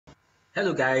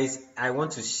Hello guys, I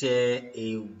want to share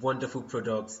a wonderful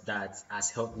product that has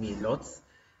helped me a lot.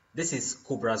 This is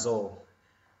Cobrazol.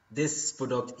 This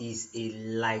product is a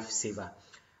lifesaver.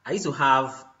 I used to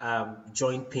have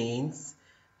joint pains,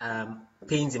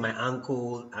 pains in my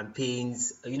ankle and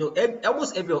pains,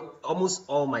 almost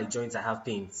all my joints I have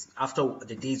pains. After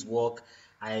the day's work,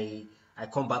 I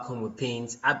come back home with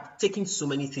pains. I've taken so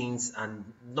many things and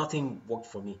nothing worked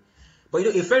for me. But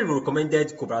a friend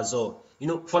recommended Cobrazol.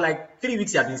 For like 3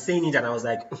 weeks he had been saying it, and I was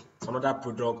like, another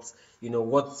product.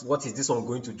 What is this one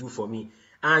going to do for me?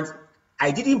 And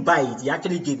I didn't buy it. He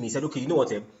actually gave me. He said, okay, you know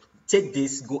what? Take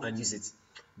this, go and use it.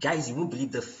 Guys, you won't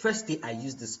believe the first day I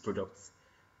used this product.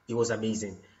 It was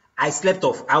amazing. I slept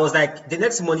off. I was like, the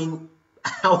next morning,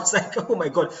 I was like, oh my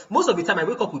God. Most of the time I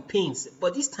wake up with pains,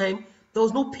 but this time there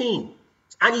was no pain.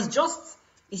 And it's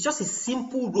just a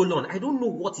simple roll-on. I don't know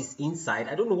what is inside.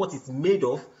 I don't know what it's made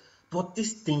of, but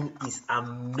this thing is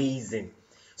amazing.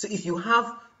 So if you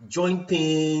have joint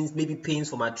pains, maybe pains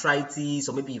from arthritis,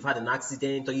 or maybe you've had an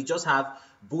accident, or you just have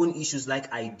bone issues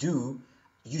like I do,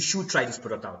 you should try this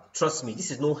product out. Trust me,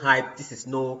 this is no hype, this is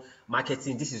no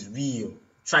marketing, this is real.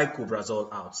 Try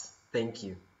Cobrazol out. Thank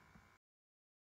you.